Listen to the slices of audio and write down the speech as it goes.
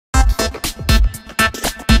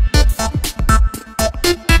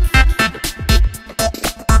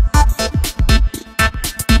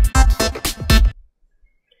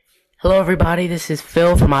Hello everybody, this is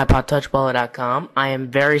Phil from iPodTouchBaller.com. I am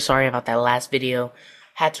very sorry about that last video.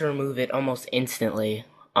 Had to remove it almost instantly.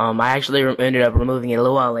 I actually ended up removing it a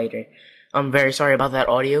little while later. I'm very sorry about that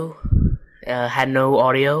audio. Had no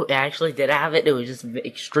audio. It actually did have it. It was just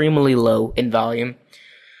extremely low in volume.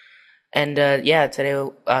 And yeah, today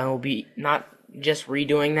I will be not just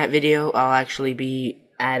redoing that video. I'll actually be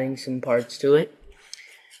adding some parts to it.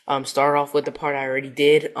 Start off with the part I already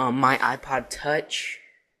did. My iPod Touch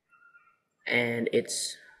and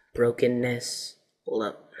its brokenness. Hold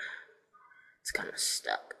up, it's kind of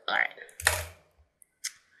stuck. All right.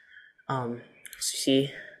 So you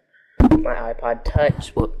see my iPod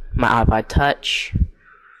Touch,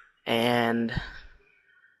 and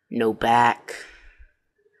no back.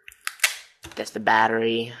 That's the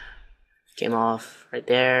battery. Came off right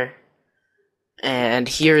there, and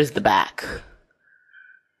here's the back.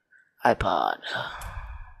 iPod.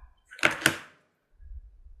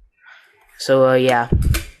 So, yeah.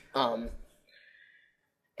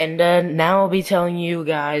 And now I'll be telling you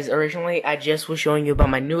guys, originally I just was showing you about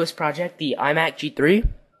my newest project, the iMac G3.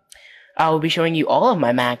 I will be showing you all of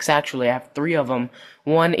my Macs, actually. I have 3 of them.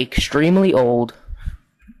 1 extremely old,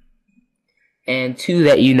 and 2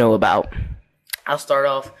 that you know about. I'll start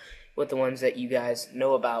off with the ones that you guys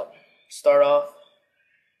know about. Start off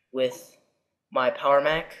with my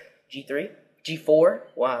PowerMac G4,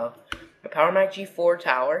 wow. My PowerMac G4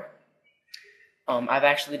 tower. I've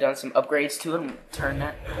actually done some upgrades to it. Turn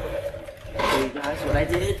that. Show you guys what I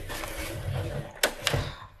did.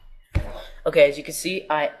 Okay, as you can see,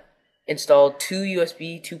 I installed 2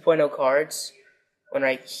 USB 2.0 cards. One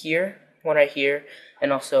right here,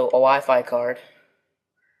 and also a Wi-Fi card.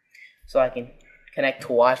 So I can connect to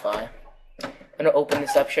Wi-Fi. I'm gonna open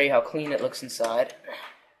this up, show you how clean it looks inside.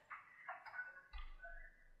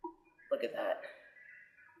 Look at that.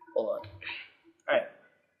 Hold on. Alright.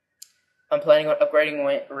 I'm planning on upgrading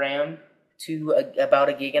RAM to about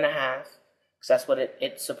 1.5 gigs, because that's what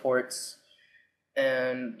it supports.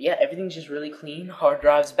 And yeah, everything's just really clean. Hard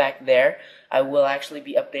drive's back there. I will actually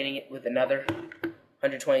be updating it with another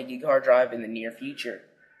 120 gig hard drive in the near future.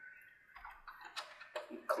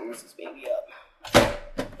 Close this baby up.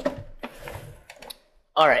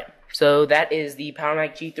 Alright, so that is the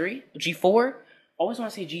PowerMac G4. Always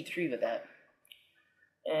want to say G3 with that.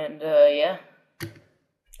 And yeah.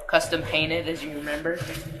 Custom painted, as you remember,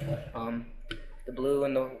 the blue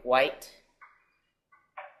and the white,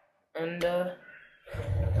 and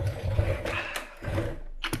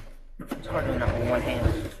it's hard doing that with one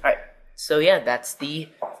hand. Alright, so yeah, that's the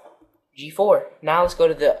G4. Now let's go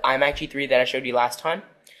to the iMac G3 that I showed you last time.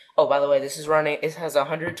 Oh, by the way, this has a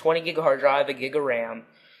 120 gig hard drive, 1 gig of RAM,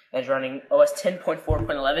 and it's running OS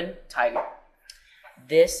 10.4.11 Tiger.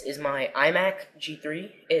 This is my iMac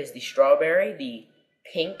G3. It is the strawberry, the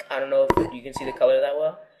pink. I don't know if you can see the color that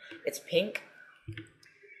well. It's pink.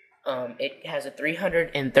 It has a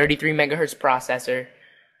 333 megahertz processor,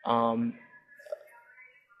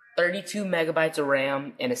 32 megabytes of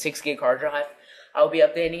RAM, and a 6 gig hard drive. I'll be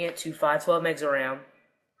updating it to 512 megs of RAM.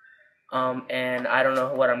 And I don't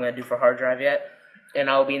know what I'm going to do for hard drive yet. And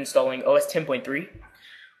I'll be installing OS 10.3.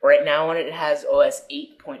 Right now on it, it has OS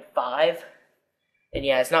 8.5. And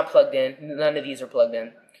yeah, it's not plugged in. None of these are plugged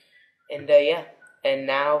in. And yeah. And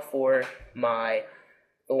now for the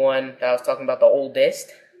one that I was talking about, the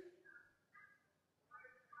oldest.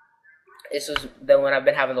 This is the one I've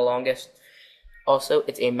been having the longest. Also,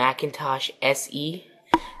 it's a Macintosh SE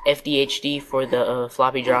FDHD for the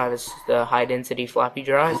floppy drive. It's the high density floppy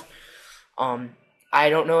drive. I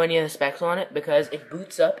don't know any of the specs on it because it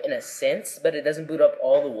boots up in a sense, but it doesn't boot up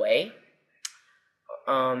all the way.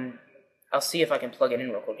 I'll see if I can plug it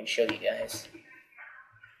in real quick and show you guys.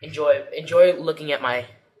 Enjoy looking at my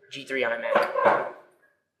G3 iMac.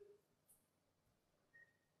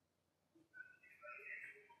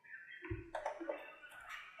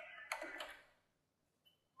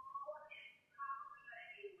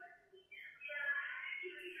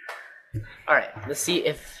 Alright, let's see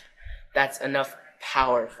if that's enough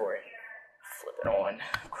power for it. Flip it on.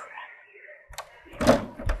 Crap.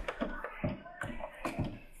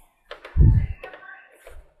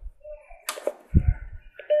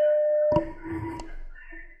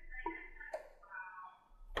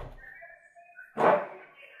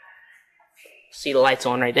 See the lights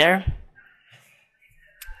on right there.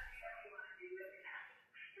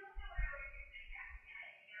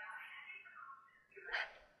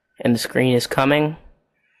 And the screen is coming.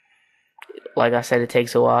 Like I said, it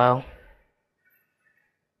takes a while.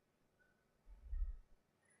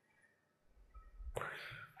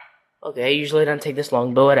 Okay, usually it doesn't take this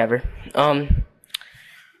long, but whatever.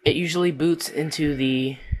 It usually boots into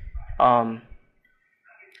the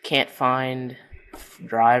can't find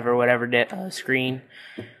drive or whatever screen.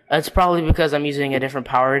 It's probably because I'm using a different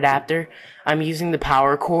power adapter. I'm using the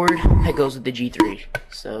power cord that goes with the G3.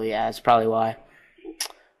 So yeah, that's probably why.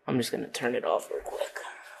 I'm just gonna turn it off real quick.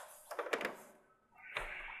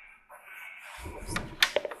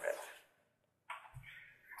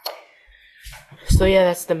 So yeah,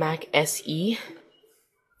 that's the Mac SE,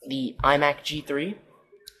 the iMac G3,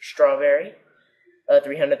 Strawberry,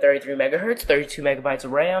 333 megahertz, 32 megabytes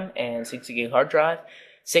of RAM, and 60 gig hard drive.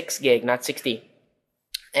 6 gig, not 60.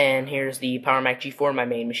 And here's the Power Mac G4, my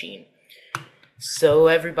main machine. So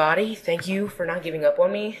everybody, thank you for not giving up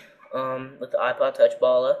on me with the iPod Touch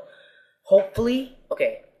Balla. Hopefully,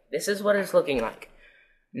 okay, this is what it's looking like.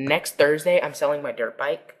 Next Thursday, I'm selling my dirt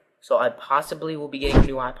bike, so I possibly will be getting a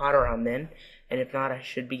new iPod around then. And if not, I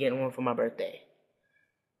should be getting one for my birthday.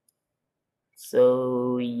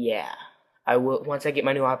 So yeah, I will. Once I get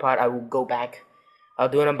my new iPod, I will go back. I'll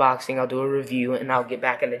do an unboxing, I'll do a review, and I'll get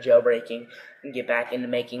back into jailbreaking and get back into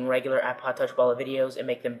making regular iPod Touch Balla videos and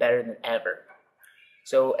make them better than ever.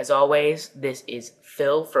 So as always, this is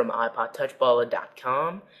Phil from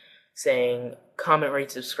iPodTouchBalla.com saying comment,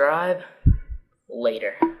 rate, subscribe.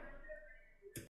 Later.